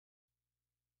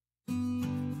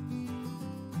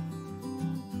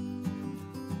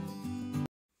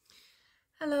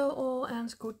Hello all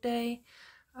and good day.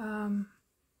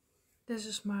 This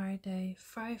is my day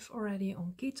 5 already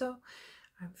on keto.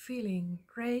 I'm feeling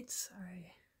great.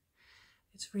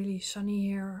 It's really sunny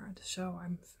here, so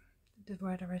the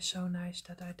weather is so nice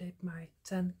that I did my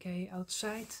 10k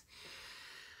outside.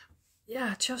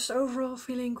 Yeah, just overall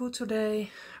feeling good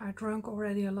today. I drank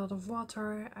already a lot of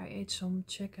water. I ate some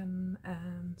chicken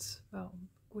and, well,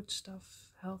 good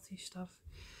stuff, healthy stuff.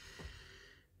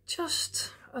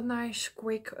 Just a nice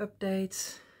quick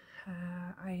update.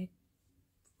 I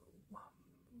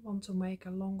want to make a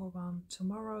longer one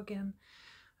tomorrow again.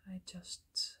 I just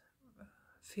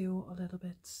feel a little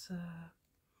bit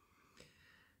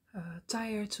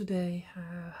tired today.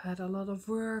 I had a lot of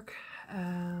work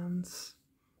and,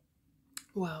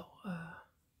 well,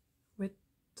 with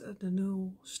the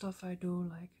new stuff I do,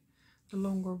 like the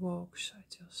longer walks, I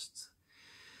just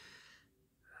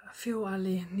feel I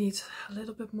need a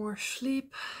little bit more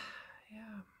sleep.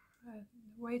 Yeah,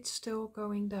 weight's still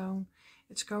going down.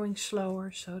 It's going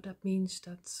slower, so that means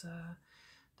that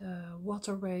the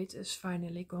water weight is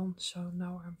finally gone. So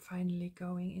now I'm finally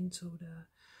going into the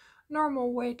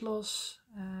normal weight loss.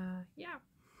 Yeah,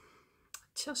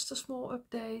 just a small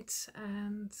update,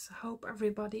 and hope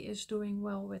everybody is doing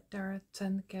well with their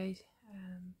 10k.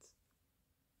 And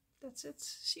that's it.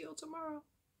 See you tomorrow.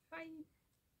 Bye.